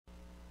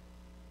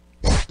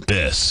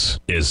This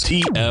is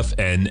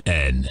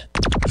TFNN,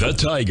 the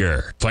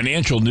Tiger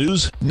Financial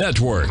News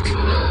Network.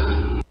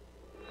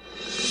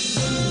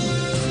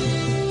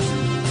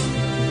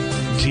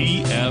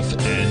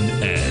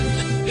 TFNN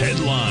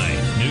Headline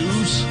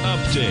News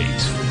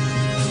Update.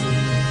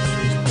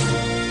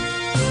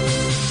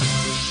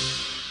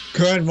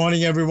 Good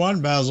morning, everyone.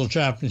 Basil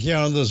Chapman here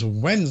on this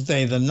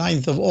Wednesday, the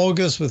 9th of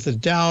August, with the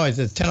Dow at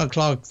the 10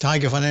 o'clock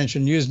Tiger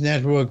Financial News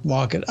Network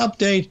market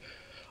update,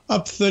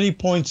 up 30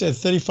 points at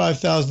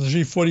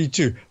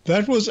 35,342.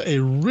 That was a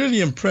really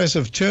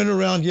impressive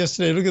turnaround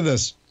yesterday. Look at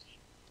this.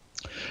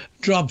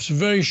 Drops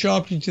very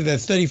sharply to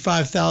that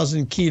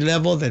 35,000 key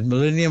level, that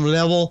millennium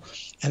level.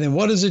 And then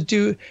what does it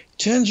do?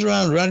 Turns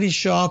around really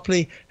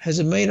sharply. Has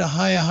it made a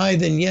higher high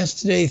than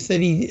yesterday?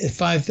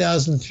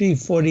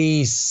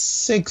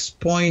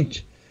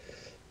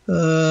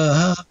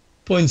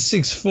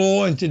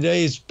 35,346.64, and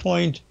today is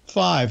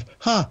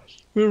 0.5.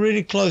 We're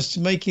really close to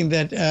making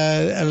that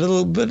a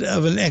little bit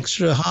of an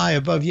extra high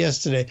above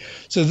yesterday.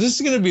 So this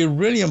is going to be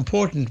really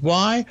important.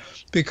 Why?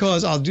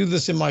 Because I'll do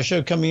this in my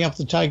show coming up,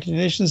 the Tiger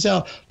Nation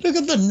Sale. Look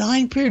at the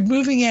 9-period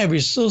moving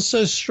average, still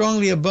so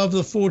strongly above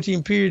the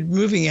 14-period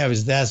moving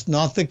average. That's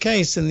not the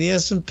case in the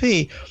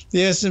S&P.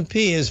 The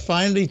S&P has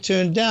finally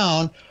turned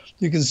down.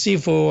 You can see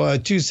for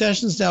 2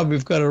 sessions now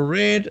we've got a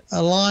red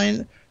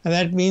line, and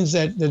that means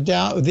that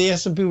the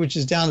S&P, which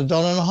is down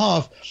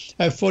 $1.50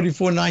 at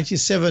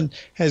 44.97,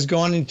 has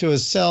gone into a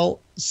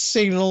sell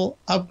signal,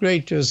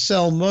 upgrade to a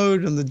sell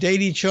mode on the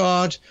daily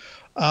chart.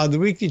 The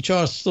weekly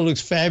chart still looks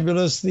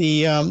fabulous.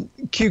 The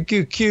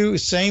QQQ,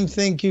 same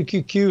thing.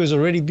 QQQ has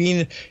already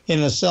been in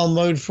a sell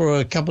mode for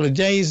a couple of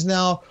days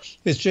now.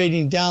 It's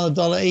trading down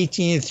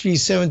 $1.18 at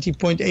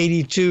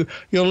 370.82.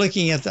 You're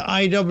looking at the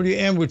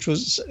IWM, which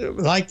was,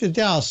 like the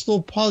Dow,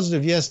 still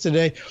positive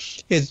yesterday.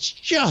 It's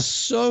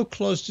just so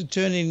close to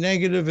turning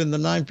negative in the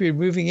 9-period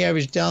moving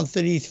average, down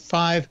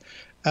 0.35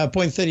 at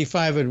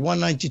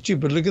 192.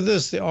 But look at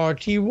this, the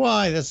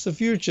RTY, that's the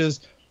futures,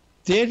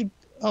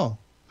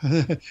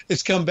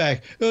 it's come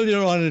back.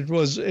 Earlier on it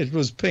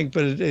was pink,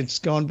 but it's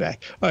gone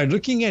back. All right,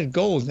 looking at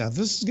gold now.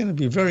 This is going to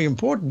be very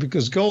important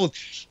because gold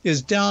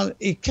is down.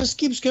 It just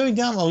keeps going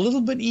down a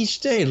little bit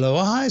each day,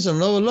 lower highs and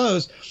lower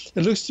lows.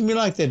 It looks to me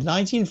like that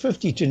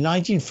 1950 to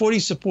 1940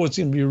 support is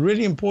going to be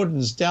really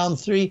important. It's down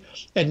 3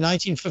 at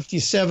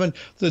 1957.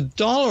 The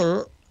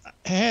dollar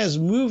has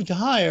moved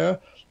higher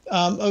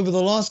over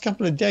the last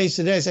couple of days.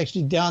 Today it's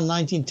actually down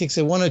 19 ticks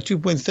at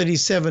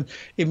 102.37.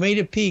 It made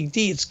a peak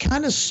D. It's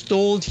kind of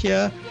stalled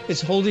here.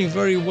 It's holding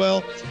very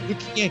well.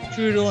 Looking at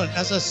crude oil, and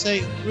as I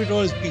say, crude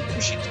oil has been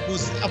pushing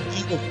towards the up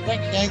angle,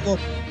 rectangle,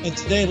 and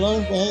today, lo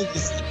and behold,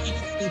 it's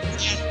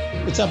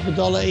up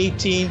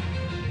 $1.18.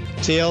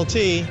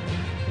 TLT,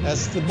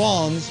 that's the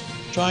bonds,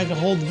 trying to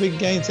hold the big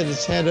gains that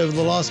it's had over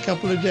the last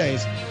couple of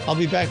days. I'll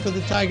be back for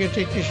the Tiger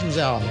Technicians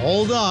Hour.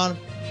 Hold on.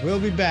 We'll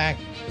be back.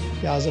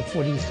 The hour's at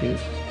 42.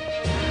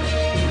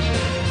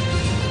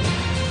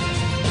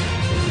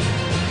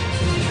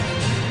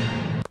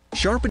 Sharpen